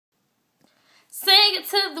Sing it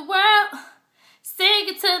to the world, sing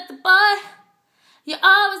it to the boy. You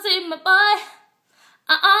always be my boy,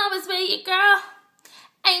 I always be your girl.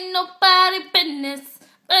 Ain't nobody business,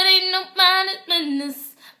 but ain't nobody's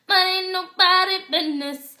business. But ain't nobody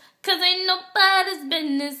business, cause ain't nobody's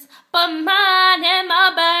business but mine and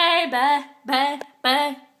my baby,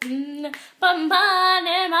 baby. But mine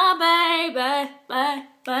and my baby,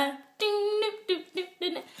 baby.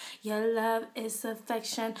 Your love is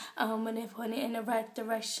affection. When it pointed in the right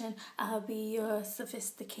direction, I'll be your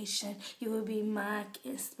sophistication. You will be my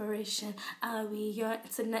inspiration. I'll be your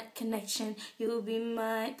internet connection. You will be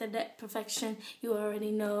my internet perfection. You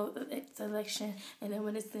already know the selection. And then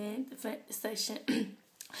when it's in the section,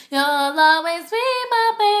 you'll always be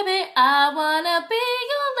my baby. I wanna be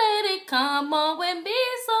your lady. Come on with me,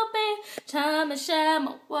 so babe. Try to share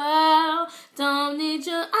my world. Don't need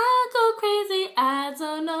you, I go crazy. I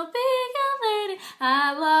don't know, be your lady.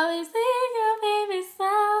 I'll always be your baby,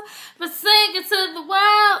 so. But sing it to the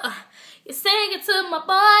world. You sing it to my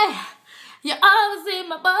boy. You always be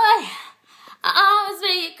my boy. I always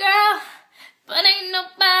be your girl. But ain't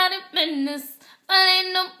nobody business. But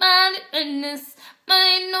ain't nobody business. But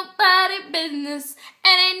ain't nobody business,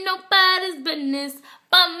 and ain't nobody's business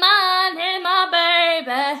but mine and my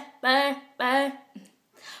baby, baby.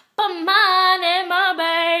 But mine and my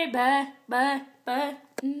baby,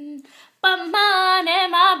 baby. But mine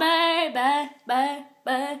and my baby,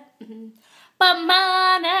 baby. But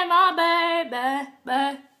mine and my baby,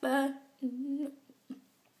 baby.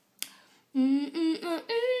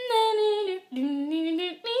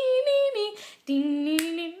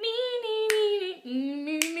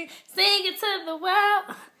 Sing it to the world,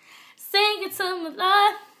 sing it to my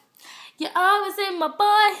Lord. You're always in my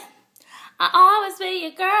boy, I always be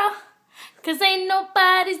your girl. Cause ain't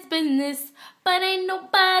nobody's business, but ain't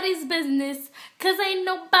nobody's business. Cause ain't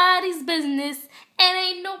nobody's business, and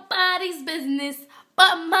ain't nobody's business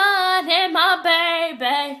but mine and my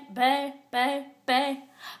baby, baby.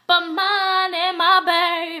 But mine and my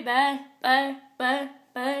baby, baby.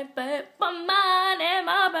 But mine and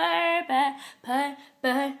my baby,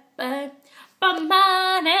 baby. But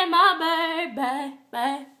mine and my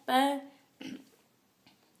baby.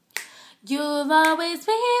 You'll always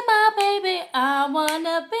be my baby. I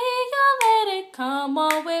wanna be your lady. Come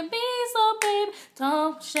on with me, so baby.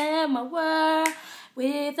 Don't share my world.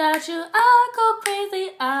 Without you, I go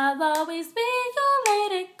crazy. I'll always be your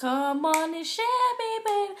lady. Come on and share me,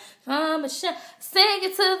 baby. Come and share. Sing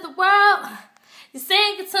it to the world. You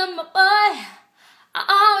sing it to my boy. I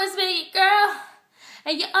always be your girl.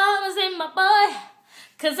 And you always be my boy.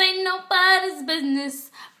 Cause ain't nobody's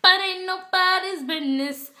business. But ain't nobody's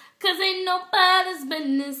business. Cause ain't nobody's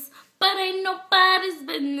business. But ain't nobody's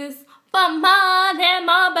business but mine and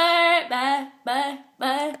my baby,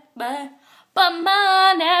 baby. But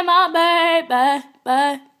mine and my baby,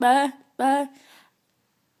 baby.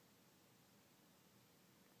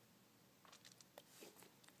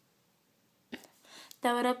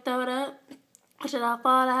 Throw it up, watch it all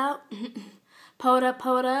fall out. Pull it up,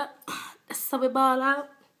 that's how we ball out.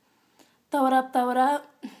 Throw it up,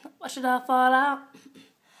 watch it all fall out.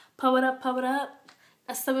 Pull it up,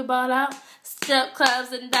 that's how we ball out. Strip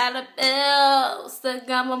clubs and dollar bills. Still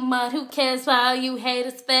got my money, who cares why you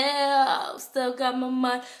haters fail? Still got my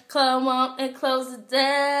money, club on and close the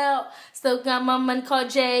deal. Still got my money, call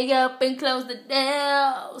Jay up and close the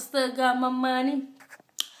deal. Still got my money.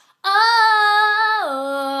 Oh,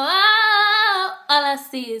 all I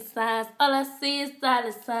see is signs, all I see is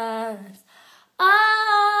dollar signs. Oh,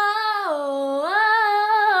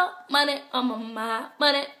 money on my mind,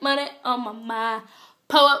 money on my mind.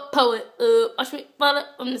 Pull it up, watch me fall it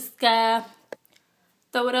from the sky.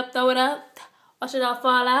 Throw it up, watch it all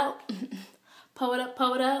fall out. Pull it up,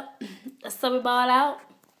 that's how we ball out.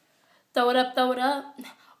 Throw it up,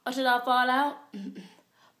 watch it all fall out.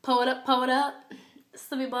 Pull it up, that's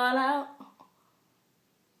how we ball out.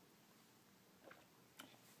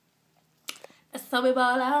 That's how we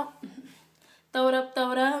ball out. Throw it up,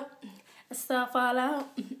 that's how I fall out.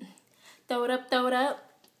 Throw it up,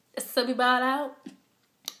 that's how we ball out.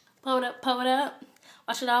 Pull it up,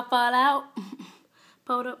 watch it all fall out.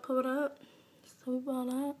 Pull it up, that's how we ball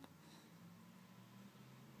out.